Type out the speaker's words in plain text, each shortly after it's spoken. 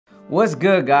What's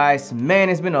good, guys? Man,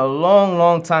 it's been a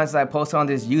long time since I posted on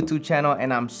this YouTube channel,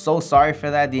 and I'm so sorry for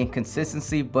that, the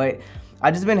inconsistency, but I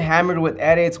just been hammered with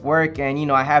edits, work, and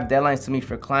I have deadlines to meet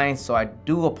for clients, so I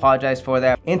do apologize for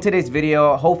that. In today's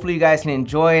video, hopefully you guys can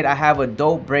enjoy it. I have a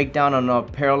dope breakdown on the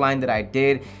apparel line that I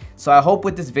did. So I hope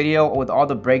with this video, with all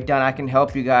the breakdown, I can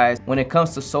help you guys when it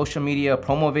comes to social media,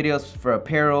 promo videos for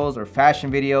apparels or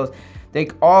fashion videos. They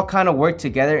all kind of work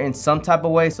together in some type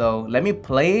of way. So let me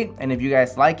play it, and if you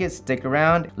guys like it, stick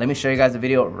around. Let me show you guys the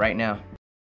video right now.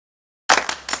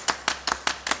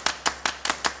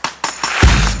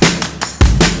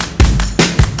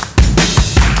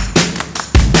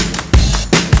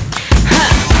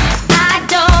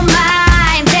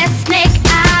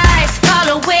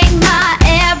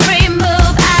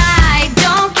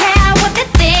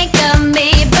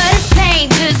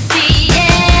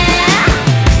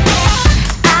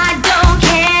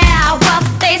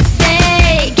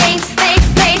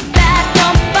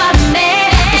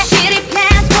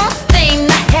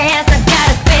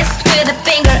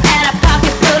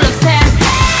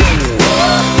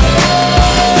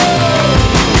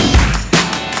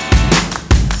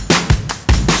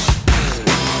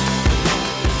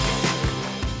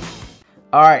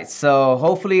 Alright, so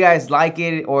hopefully you guys like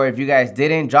it, or if you guys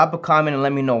didn't, drop a comment and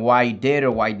let me know why you did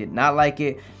or why you did not like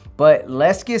it. But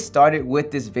let's get started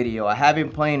with this video. I have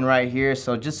it playing right here,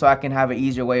 so just so I can have an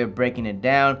easier way of breaking it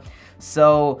down.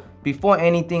 So before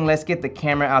anything, let's get the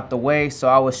camera out the way. So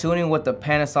I was shooting with the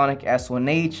Panasonic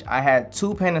S1H. I had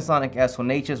two Panasonic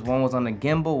S1Hs. One was on the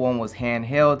gimbal, one was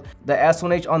handheld. The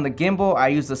S1H on the gimbal, I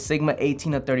used the Sigma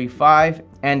 18-35,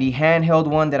 and the handheld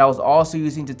one that I was also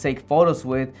using to take photos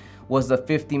with was the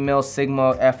 50mm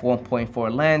Sigma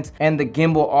f1.4 lens, and the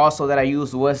gimbal also that I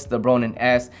used was the Ronin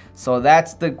S. So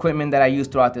that's the equipment that I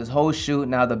used throughout this whole shoot.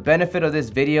 Now the benefit of this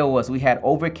video was we had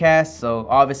overcast, so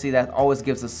obviously that always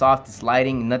gives the softest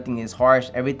lighting. Nothing is harsh,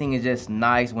 everything is just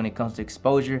nice when it comes to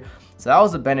exposure. So that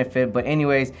was a benefit. But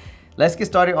anyways, let's get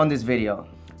started on this video.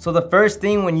 So the first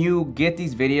thing when you get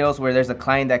these videos where there's a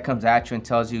client that comes at you and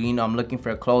tells you, I'm looking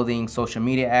for a clothing social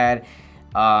media ad,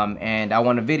 and I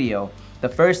want a video. The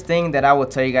first thing that I will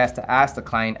tell you guys to ask the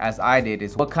client, as I did,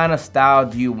 is what kind of style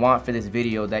do you want for this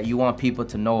video that you want people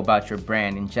to know about your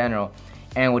brand in general?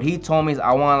 And what he told me is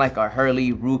I want like a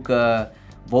Hurley, Ruka,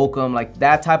 Volcom, like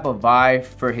that type of vibe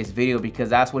for his video, because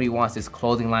that's what he wants his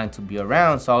clothing line to be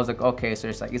around. So I was like, okay, so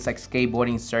it's like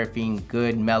skateboarding, surfing,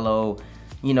 good, mellow,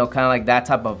 kind of like that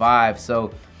type of vibe.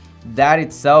 So that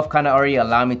itself kind of already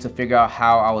allowed me to figure out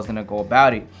how I was gonna go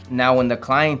about it. Now when the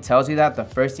client tells you that, the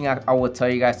first thing I will tell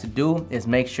you guys to do is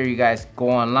make sure you guys go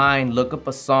online, look up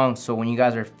a song, so when you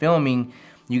guys are filming,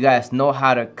 you guys know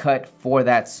how to cut for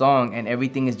that song, and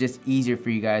everything is just easier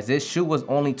for you guys. This shoot was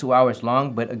only 2 hours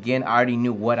long, but again, I already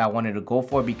knew what I wanted to go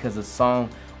for because the song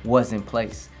was in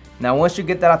place. Now once you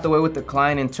get that out the way with the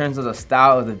client in terms of the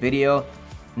style of the video,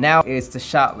 now it's the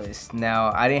shot list.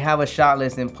 Now I didn't have a shot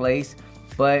list in place,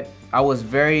 but I was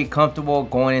very comfortable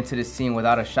going into the scene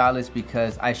without a shot list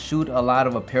because I shoot a lot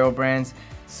of apparel brands.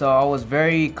 So I was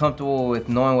very comfortable with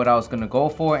knowing what I was gonna go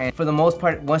for. And for the most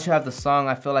part, once you have the song,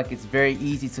 I feel like it's very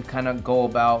easy to kind of go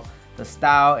about the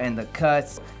style and the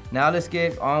cuts. Now let's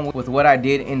get on with what I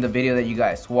did in the video that you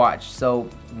guys watched. So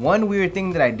one weird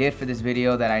thing that I did for this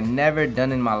video that I never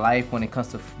done in my life when it comes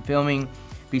to filming,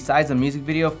 besides the music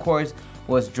video of course,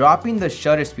 was dropping the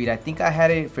shutter speed. I think I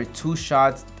had it for 2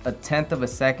 shots, 1/10 of a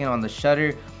second on the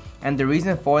shutter. And the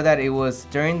reason for that, it was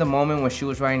during the moment when she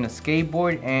was riding a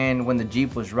skateboard and when the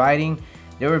Jeep was riding.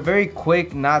 They were very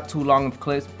quick, not too long of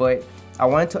clips, but I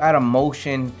wanted to add a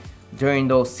motion during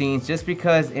those scenes just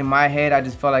because in my head I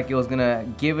just felt like it was gonna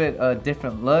give it a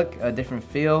different look, a different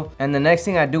feel. And the next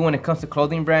thing I do when it comes to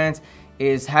clothing brands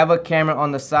is have a camera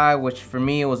on the side, which for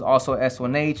me it was also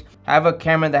S1H. Have a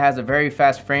camera that has a very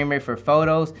fast frame rate for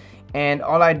photos, and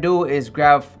all I do is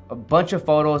grab a bunch of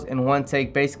photos in one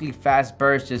take, basically fast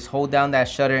burst. Just hold down that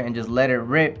shutter and just let it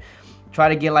rip. Try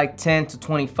to get like 10 to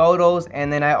 20 photos,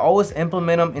 and then I always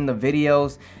implement them in the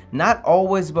videos. Not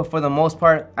always, but for the most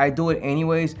part I do it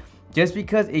anyways, just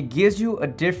because it gives you a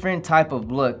different type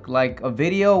of look. Like a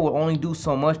video will only do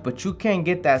so much, but you can't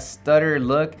get that stutter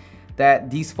look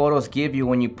that these photos give you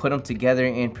when you put them together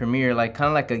in Premiere, like kind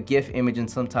of like a GIF image in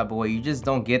some type of way. You just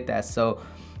don't get that. So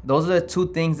those are the two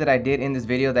things that I did in this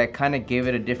video that kind of gave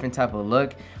it a different type of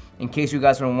look, in case you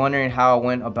guys were wondering how I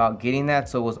went about getting that.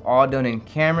 So it was all done in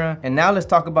camera. And now let's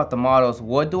talk about the models.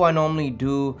 What do I normally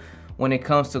do when it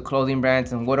comes to clothing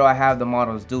brands, and what do I have the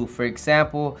models do? For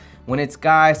example, when it's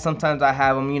guys, sometimes I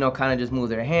have them, kind of just move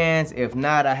their hands. If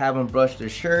not, I have them brush their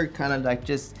shirt, kind of like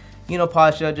just,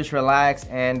 polish up, just relax.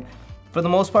 And For the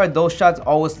most part, those shots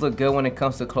always look good when it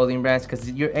comes to clothing brands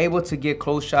because you're able to get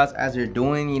close shots as you're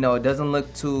doing. You know, it doesn't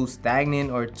look too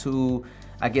stagnant or too,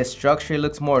 I guess, structured. It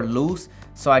looks more loose.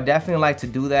 So I definitely like to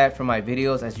do that for my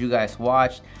videos as you guys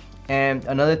watched. And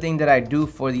another thing that I do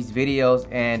for these videos,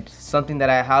 and something that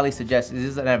I highly suggest, this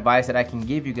is an advice that I can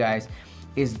give you guys,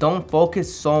 is don't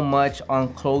focus so much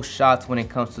on close shots when it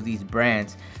comes to these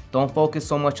brands. Don't focus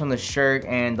so much on the shirt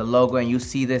and the logo, and you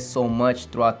see this so much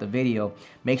throughout the video.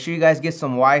 Make sure you guys get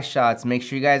some wide shots. Make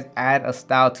sure you guys add a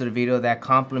style to the video that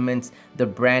complements the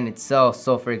brand itself.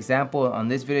 So for example, on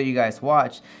this video you guys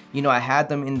watched, you know, I had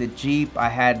them in the Jeep. I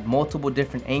had multiple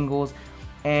different angles.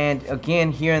 And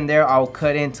again, here and there, I'll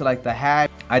cut into like the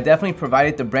hat. I definitely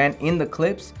provided the brand in the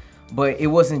clips, but it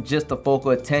wasn't just the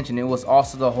focal attention. It was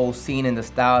also the whole scene and the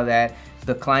style that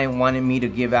the client wanted me to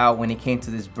give out when it came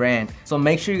to this brand. So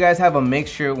make sure you guys have a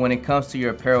mixture when it comes to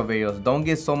your apparel videos. Don't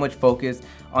get so much focus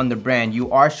on the brand.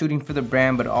 You are shooting for the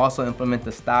brand, but also implement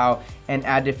the style and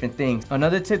add different things.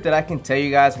 Another tip that I can tell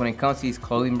you guys when it comes to these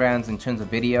clothing brands in terms of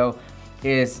video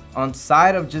is, on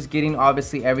side of just getting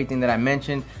obviously everything that I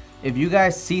mentioned, if you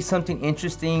guys see something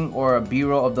interesting or a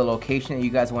B-roll of the location that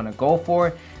you guys want to go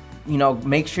for, you know,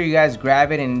 make sure you guys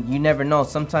grab it. And you never know,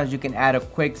 sometimes you can add a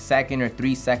quick 2 or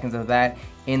 3 seconds of that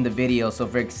in the video. So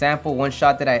for example, one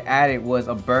shot that I added was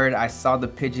a bird. I saw the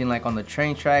pigeon like on the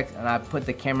train tracks, and I put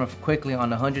the camera quickly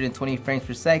on 120 frames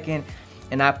per second,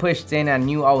 and I pushed in. I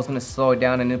knew I was going to slow it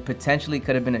down, and it potentially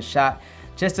could have been a shot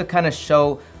just to kind of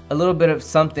show a little bit of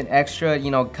something extra, you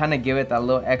know, kind of give it that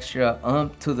little extra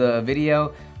to the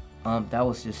video. That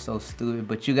was just so stupid,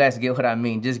 but you guys get what I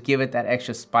mean. Just give it that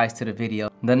extra spice to the video.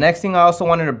 The next thing I also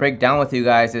wanted to break down with you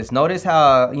guys is, notice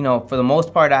how, you know, for the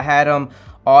most part, I had them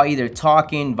all either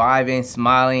talking, vibing,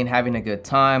 smiling, having a good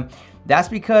time. That's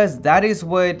because that is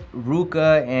what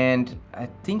Ruka, and I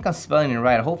think I'm spelling it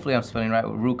right. Hopefully I'm spelling it right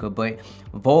with Ruka, but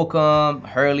Volcom,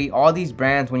 Hurley, all these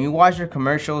brands, when you watch their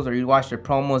commercials or you watch their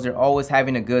promos, they're always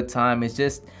having a good time. It's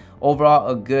just overall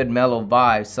a good mellow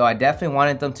vibe. So I definitely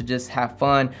wanted them to just have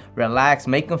fun, relax,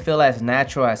 make them feel as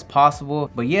natural as possible.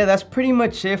 But yeah, that's pretty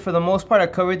much it. For the most part, I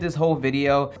covered this whole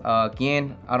video.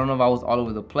 Again, I don't know if I was all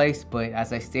over the place, but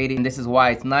as I stated, and this is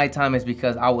why it's nighttime, is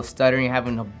because I was stuttering,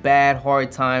 having a bad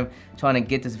hard time trying to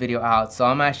get this video out. So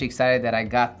I'm actually excited that I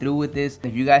got through with this.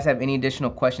 If you guys have any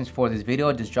additional questions for this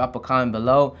video, just drop a comment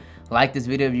below. Like this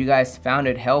video if you guys found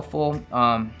it helpful.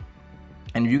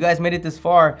 And if you guys made it this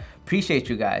far, appreciate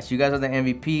you guys. You guys are the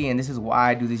MVP, and this is why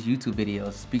I do these YouTube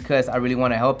videos, because I really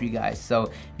want to help you guys. So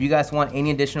if you guys want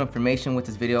any additional information with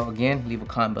this video, again, leave a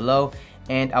comment below,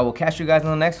 and I will catch you guys on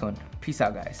the next one. Peace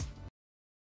out, guys.